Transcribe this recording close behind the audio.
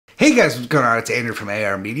Hey guys, what's going on? It's Andrew from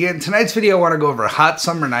AR Media. In tonight's video, I want to go over Hot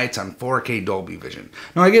Summer Nights on 4K Dolby Vision.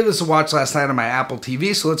 Now, I gave this a watch last night on my Apple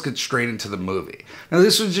TV, so let's get straight into the movie. Now,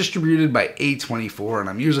 this was distributed by A24, and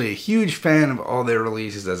I'm usually a huge fan of all their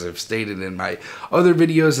releases, as I've stated in my other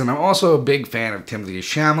videos, and I'm also a big fan of Timothée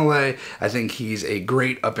Chalamet. I think he's a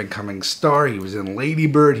great up-and-coming star. He was in Lady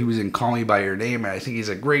Bird, he was in Call Me By Your Name, and I think he's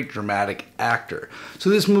a great dramatic actor.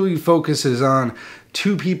 So this movie focuses on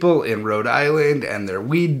two people in Rhode Island, and they're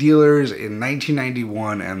weed dealers in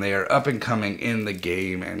 1991, and they are up and coming in the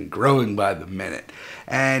game and growing by the minute.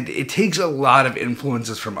 And it takes a lot of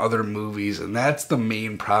influences from other movies, and that's the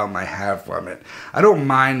main problem I have from it. I don't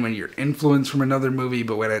mind when you're influenced from another movie,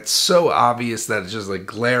 but when it's so obvious that it's just like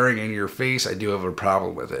glaring in your face, I do have a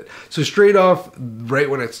problem with it. So straight off, right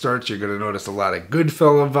when it starts, you're going to notice a lot of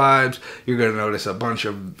Goodfellas vibes, you're going to notice a bunch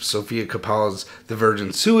of Sofia Coppola's The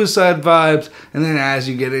Virgin Suicide vibes, and then as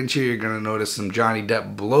you get into it, you're going to notice some Johnny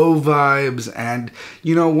Depp Blow vibes, and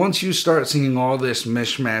you know, once you start seeing all this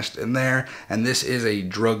mishmashed in there, and this is a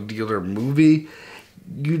drug dealer movie,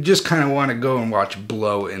 you just kind of want to go and watch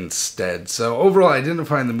Blow instead. So overall, I didn't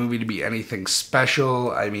find the movie to be anything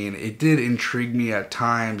special. I mean, it did intrigue me at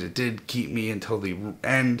times, it did keep me until the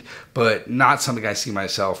end, but not something I see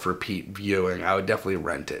myself repeat viewing. I would definitely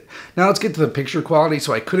rent it. Now let's get to the picture quality.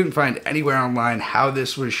 So I couldn't find anywhere online how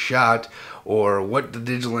this was shot or what the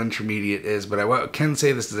digital intermediate is, but I can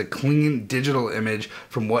say this is a clean digital image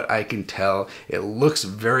from what I can tell. It looks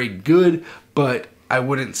very good, but I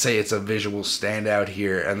wouldn't say it's a visual standout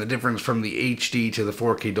here, and the difference from the HD to the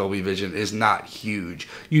 4K Dolby Vision is not huge.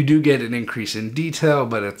 You do get an increase in detail,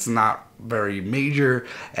 but it's not very major,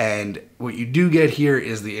 and what you do get here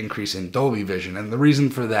is the increase in Dolby Vision, and the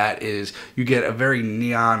reason for that is you get a very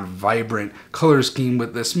neon, vibrant color scheme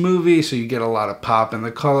with this movie, so you get a lot of pop in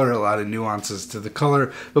the color, a lot of nuances to the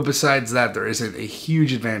color, but besides that, there isn't a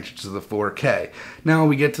huge advantage to the 4K. Now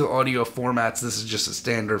we get to the audio formats. This is just a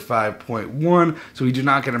standard 5.1, so we do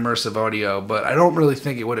not get immersive audio, but I don't really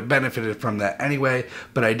think it would have benefited from that anyway,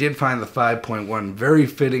 but I did find the 5.1 very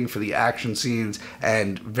fitting for the action scenes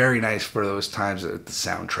and very nice for those times at the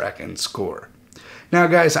soundtrack and score. Now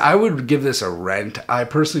guys, I would give this a rent. I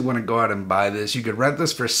personally wouldn't go out and buy this. You could rent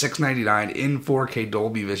this for $6.99 in 4K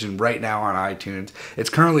Dolby Vision right now on iTunes. It's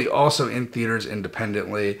currently also in theaters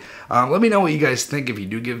independently. Let me know what you guys think if you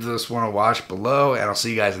do give this one a watch below, and I'll see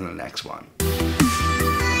you guys in the next one.